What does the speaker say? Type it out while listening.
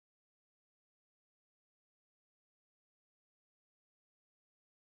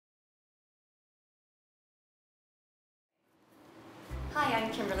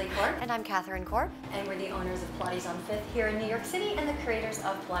Corp. And I'm Katherine Corp. And we're the owners of Pilates on Fifth here in New York City and the creators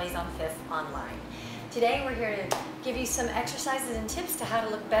of Pilates on Fifth online. Today we're here to give you some exercises and tips to how to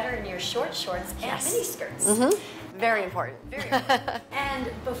look better in your short shorts and mini skirts. Very important. Very important.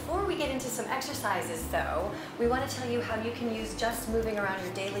 And before we get into some exercises though, we want to tell you how you can use just moving around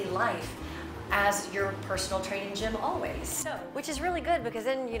your daily life as your personal training gym always. So, Which is really good because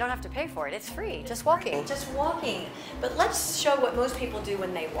then you don't have to pay for it. It's free, just walking. Just walking. But let's show what most people do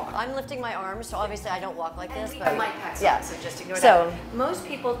when they walk. I'm lifting my arms, so obviously I don't walk like this. We but have mic packs yeah. on, so just ignore So- that. Most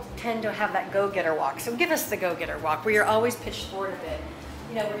people tend to have that go-getter walk. So give us the go-getter walk where you're always pitched forward a bit.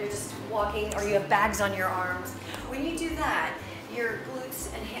 You know, where you're just walking or you have bags on your arms. When you do that, your glutes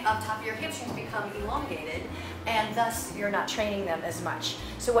and up top of your hamstrings become elongated, and thus you're not training them as much.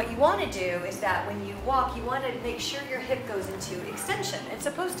 So what you want to do is that when you walk, you want to make sure your hip goes into extension. It's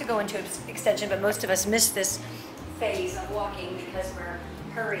supposed to go into extension, but most of us miss this phase of walking because we're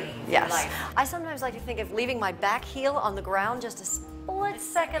hurrying through life. I sometimes like to think of leaving my back heel on the ground just a split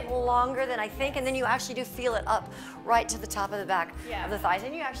second longer than I think, and then you actually do feel it up right to the top of the back of the thighs.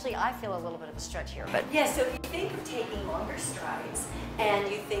 And you actually, I feel a little bit of a stretch here. But yeah, so if you think of taking longer strides, and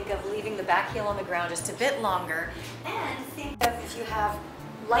you think of leaving the back heel on the ground just a bit longer, and think of if you have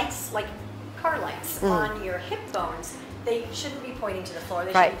lights, like car lights, on your hip bones, they shouldn't be pointing to the floor.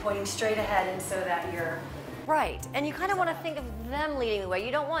 They should be pointing straight ahead, and so that you're right, and you kind of want to think of them leading the way.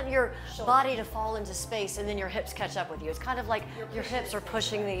 You don't want your body to fall into space and then your hips catch up with you. It's kind of like your hips are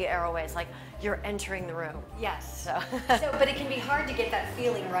pushing the air away. It's like you're entering the room. Yes. So, but it can be hard to get that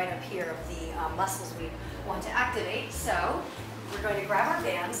feeling right up here of the muscles we want to activate. So we're going to grab our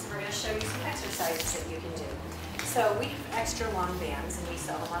bands. We're going to show you some exercises that you can do. So we have extra long bands, and we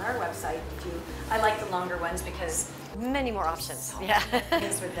sell them on our website. I like the longer ones because many more options.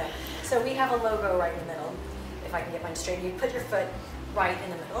 with them. So we have a logo right in the middle. If I can get mine straight, you put your foot right in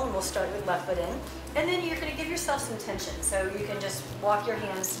the middle, and we'll start with left foot in. And then you're going to give yourself some tension. So you can just walk your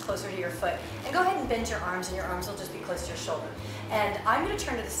hands closer to your foot, and go ahead and bend your arms, and your arms will just be close to your shoulder. And I'm going to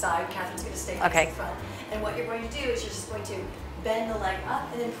turn to the side. Catherine's going to stay in the front. And what you're going to do is you're just going to bend the leg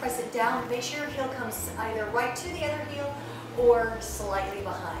up and then press it down. Make sure your heel comes either right to the other heel or slightly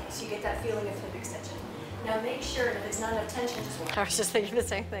behind. So you get that feeling of hip extension. Now make sure, if it's not enough tension, just walk. I was just thinking the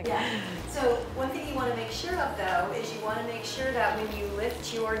same thing. Yeah. So one thing you want to make sure of though is you want to make sure that when you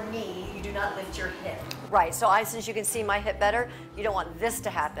lift your knee, you do not lift your hip. Right, so since you can see my hip better, you don't want this to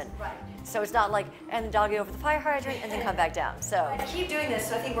happen. Right. So it's not like, and the doggy over the fire hydrant and then come back down. So keep doing this.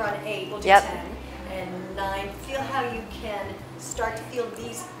 So I think we're on 8, we'll do 10 and 9. Feel how you can start to feel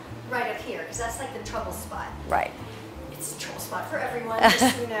these right up here, because that's like the trouble spot. Right. It's a trouble spot for everyone,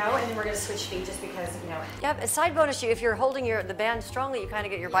 just so you know, and then we're going to switch feet just because, you know. Yep, a side bonus, if you're holding the band strongly, you kind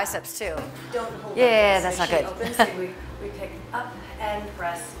of get your biceps too. Don't hold that's not good. Open, so we pick up and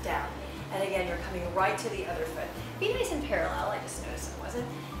press down. And again, you're coming right to the other foot. Be nice and parallel. I just noticed it wasn't.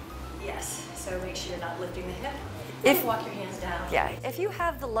 Yes, so make sure you're not lifting the hip. Walk your hands down. Yeah, if you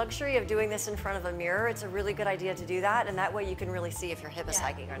have the luxury of doing this in front of a mirror, it's a really good idea to do that, and that way you can really see if your hip is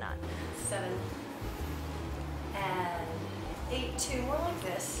hiking or not. 7 and 8, 2 more like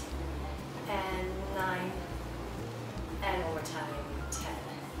this, and 9, and one more time,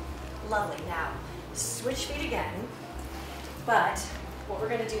 10. Lovely. Now, switch feet again, but what we're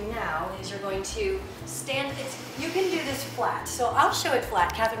going to do now is you're going to stand. You can do this flat, so I'll show it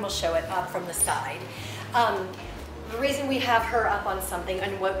flat. Katherine will show it up from the side. The reason we have her up on something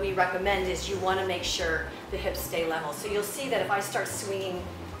and what we recommend is you want to make sure the hips stay level. So you'll see that if I start swinging,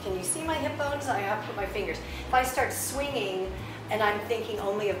 can you see my hip bones? I have to put my fingers. If I start swinging and I'm thinking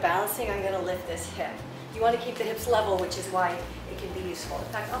only of balancing, I'm going to lift this hip. You want to keep the hips level, which is why it can be useful. In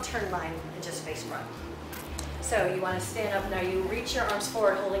fact, I'll turn mine and just face front. So you want to stand up. Now you reach your arms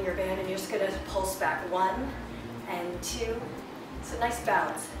forward holding your band, and you're just going to pulse back. 1 and 2. It's a nice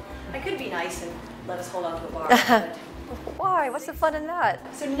balance. I could be nice and let us hold on to a bar. But why? What's the fun in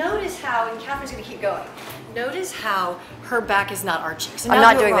that? So notice how, and Catherine's going to keep going, notice how her back is not arching. So I'm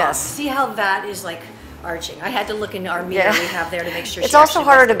not doing this. See how that is like arching. I had to look in our mirror we have there to make sure it's also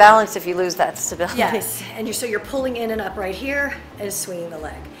harder to balance if you lose that stability. Yes, and so you're pulling in and up right here and swinging the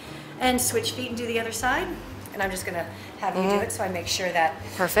leg. And switch feet and do the other side. And I'm just going to have you do it so I make sure that.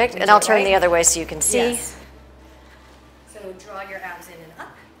 Perfect. And I'll turn the other way so you can see. Yes. So draw your abs in and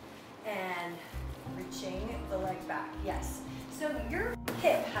up and reaching the leg back. Yes. So your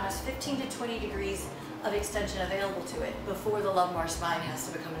hip has 15 to 20 degrees of extension available to it before the lumbar spine has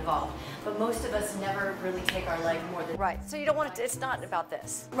to become involved. But most of us never really take our leg more than... Right, so you don't want it to, it's not about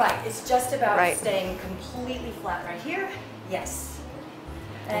this. Right, it's just about staying completely flat right here. Yes.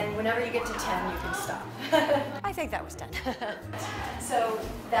 And whenever you get to 10, you can stop. I think that was 10. So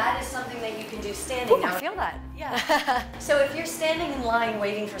that is something that you can do standing. Ooh, I feel that. Yeah. So if you're standing in line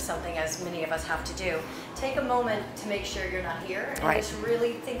waiting for something, as many of us have to do, take a moment to make sure you're not here, and just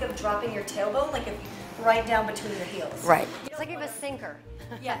really think of dropping your tailbone, like right down between your heels. Right. It's like you have a sinker.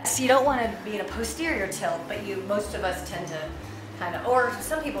 Yes. You don't want to be in a posterior tilt, but most of us tend to kind of, or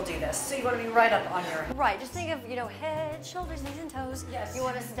some people do this, so you want to be right up on your... Right, just think of, head, shoulders, knees, and toes. Yes. You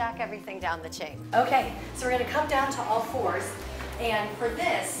want to stack everything down the chain. Okay, so we're going to come down to all fours, and for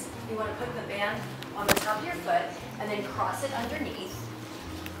this, you want to put the band on the top of your foot, and then cross it underneath,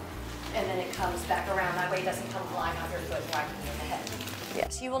 and then it comes back around. That way it doesn't come flying off your foot and whacking you in the head.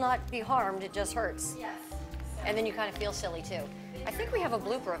 Yes, you will not be harmed, it just hurts. Yes. And then you kind of feel silly too. I think we have a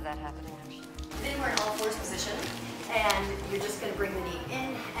blooper of that happening actually. Then we're in all fours position, and you're just going to bring the knee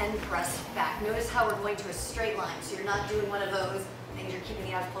in and press back. Notice how we're going to a straight line, so you're not doing one of those things. You're keeping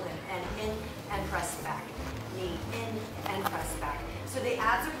the abs pulled in and press back. Knee in and press back. So the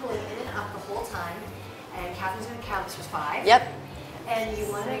abs are pulling in and up the whole time, and Catherine's going to count. This was 5. Yep. And you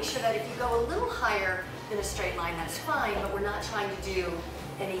want to make sure that if you go a little higher than a straight line, that's fine, but we're not trying to do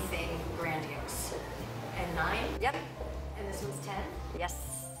anything grandiose. And 9. Yep. And this one's 10. Yes.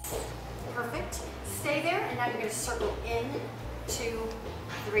 Perfect. Stay there, and now you're going to circle in, 2,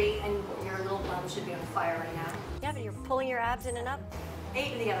 3, and your little bum should be on fire right now. Yeah, but you're pulling your abs in and up.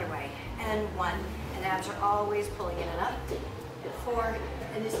 8 the other way, and 1, and abs are always pulling in and up. 4,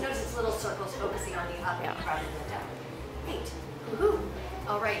 and just notice it's little circles focusing on the up rather than the down. 8. Woohoo!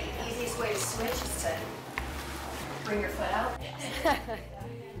 All right, easiest way to switch is to bring your foot out.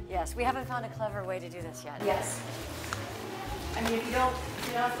 Yes, we haven't found a clever way to do this yet. Yes. I mean, if you're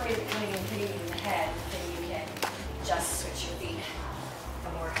not afraid of coming and hitting you in the head, then you can just switch your feet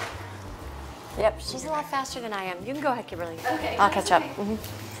for more. Yep, she's a lot faster than I am. You can go ahead, Kimberly. Okay. I'll catch up.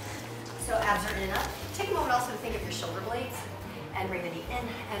 So abs are in and up. Take a moment also to think of your shoulder blades and bring the knee in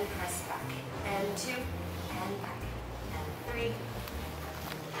and press back. And 2, and back. And 3, and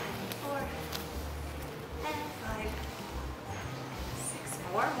 4, and 5, 6.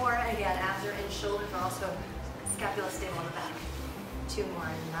 More. Again, abs are in, shoulders are also scapula stable on the back. 2 more,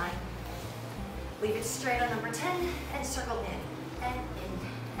 and 9. Leave it straight on number 10 and circle in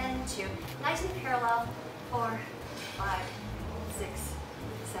and 2. Nice and parallel. 4, 5, 6,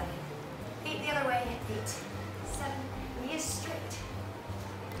 7, 8 the other way. 8, 7. Knee is straight.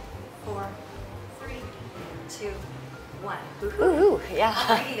 4, 3, 2, 1. Ooh, yeah.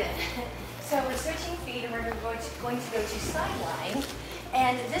 Alrighty then. So we're switching feet, and we're going to go to side line.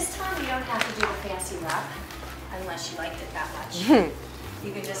 And this time you don't have to do a fancy wrap unless you liked it that much.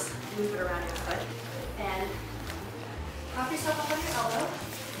 You can just loop it around your foot and prop yourself up on your elbow.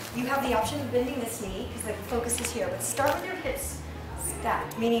 You have the option of bending this knee because the focus is here, but start with your hips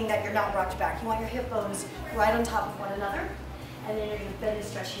stacked, meaning that you're not rocked back. You want your hip bones right on top of one another, and then you're going to bend and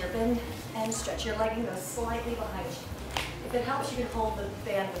stretch here. Bend and stretch. Your legging goes slightly behind you. If it helps, you can hold the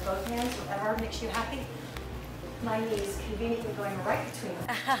band with both hands, whatever makes you happy. My knees conveniently going right between them.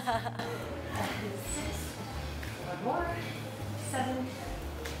 And 6. 1 more. 7.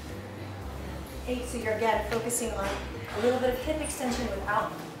 8. So you're again focusing on a little bit of hip extension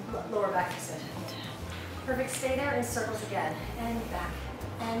without lower back extension. Perfect. Stay there in circles again. And back.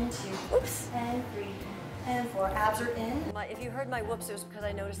 And 2. Oops. And 3. And 4. Abs are in. If you heard my whoops, it was because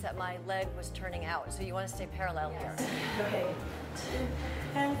I noticed that my leg was turning out. So you want to stay parallel here. Okay. 2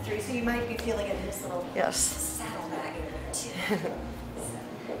 and 3. So you might be feeling a nice little saddlebag in there. 2, 7,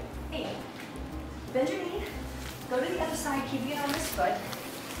 8. Bend your knee. Go to the other side, keeping it on this foot.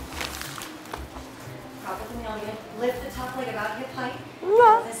 Prop up the knee on you. Lift the top leg about hip height.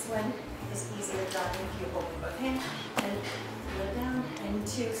 This one is easier done if you hold with both hands. And pull it down. And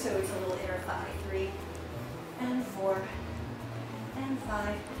 2, so it's a little inner thigh. 3 and 4 and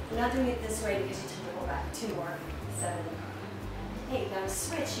 5. We're not doing it this way because you tend to go back. 2 more. 7, 8. Now to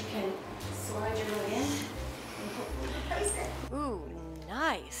switch, you can slide your leg in and hopefully place it. Ooh,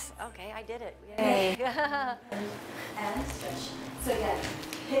 nice. Okay, I did it. Yay. And stretch. So again,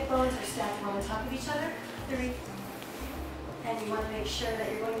 hip bones are stacked on top of each other. 3. And you want to make sure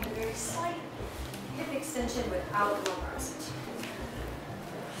that you're going to a very slight hip extension without lumbar extension.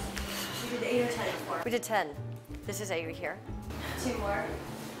 We did 8 or 10 before. We did 10. This is 8 right here. 2 more.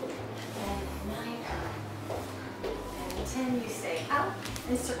 And 9. And 10. You stay out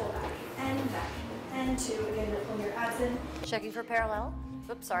and circle back and back. And 2. Again, pull your abs in. Checking for parallel.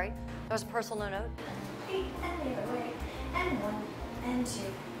 Oops, sorry. That was a personal note. 8 and the other way. And 1 and 2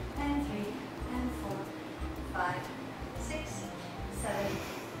 and 3 and 4, 5, 6, 7,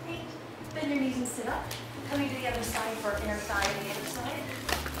 8. Bend your knees and sit up. Coming to the other side for inner thigh to the other side.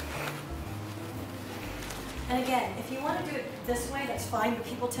 And again, if you want to do it this way, that's fine, but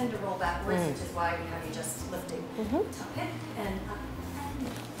people tend to roll backwards, which is why we have you just lifting top hip and up and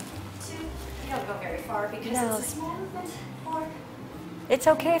 2. You don't go very far because it's a small movement. 4. It's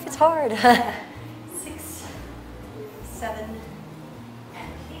okay if it's hard. 6, 7,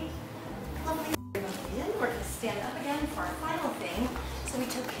 and 8. Lovely. We're going to stand up again for our final thing. So we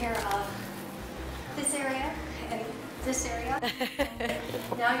took care of this area and this area.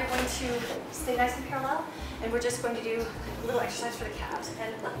 Now you're going to stay nice and parallel, and we're just going to do a little exercise for the calves,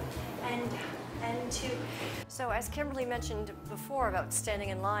 and up, and down, and 2. So as Kimberly mentioned before about standing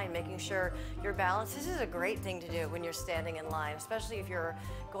in line, making sure you're balanced, this is a great thing to do when you're standing in line, especially if you're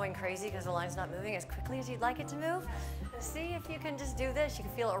going crazy because the line's not moving as quickly as you'd like it to move. See if you can just do this. You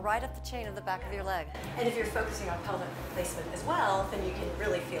can feel it right up the chain of the back of your leg. And if you're focusing on pelvic placement as well, then you can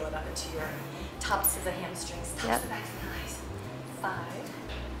really feel it up into your tops of the hamstrings, tops of the backs of the thighs.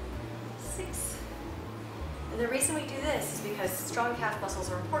 5, 6. And the reason we do this is because strong calf muscles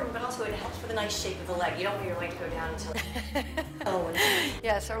are important, but also it helps for the nice shape of the leg. You don't want your leg to go down until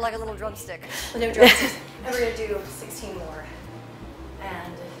Yes, or like a little drumstick. No drumsticks. And we're going to do 16 more.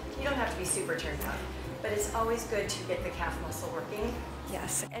 And you don't have to be super turned out, but it's always good to get the calf muscle working.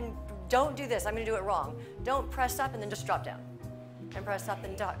 Yes, and don't do this. I'm going to do it wrong. Don't press up and then just drop down. And press up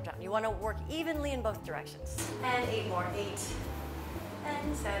and drop down. You want to work evenly in both directions. And 8 more. 8.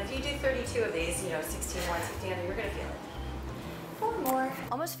 And 7. If you do 32 of these, 16 one, 16 other, you're going to feel it. 4 more.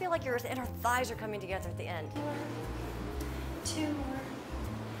 Almost feel like your inner thighs are coming together at the end. 2 more.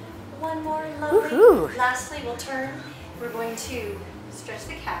 1 more. Lovely. Woohoo. Lastly, we'll turn. We're going to stretch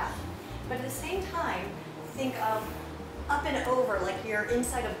the calf, but at the same time, think of up and over, like you're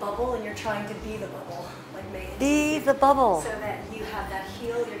inside a bubble and you're trying to be the bubble. Like be the bubble. So that you have that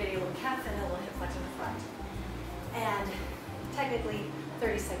heel, you're getting a little calf and a little hip flex in the front. And technically,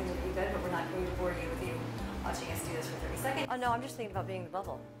 30 seconds would be good, but we're not going to bore you with you watching us do this for 30 seconds. Oh no, I'm just thinking about being the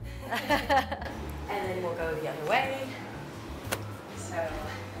bubble. And then we'll go the other way. So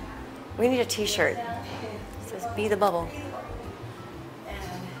we need a t-shirt. It says be the bubble.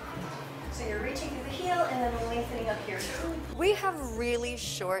 So you're reaching through the heel and then lengthening up here. We have really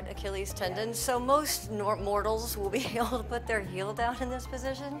short Achilles tendons, so most mortals will be able to put their heel down in this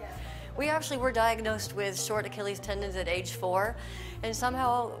position. We actually were diagnosed with short Achilles tendons at age 4, and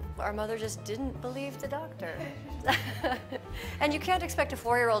somehow our mother just didn't believe the doctor. And you can't expect a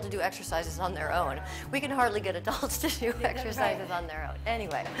 4-year-old to do exercises on their own. We can hardly get adults to do exercises on their own.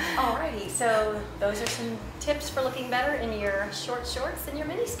 Anyway. Alrighty, so those are some tips for looking better in your short shorts and your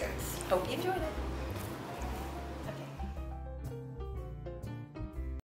mini skirts. Hope you enjoyed it.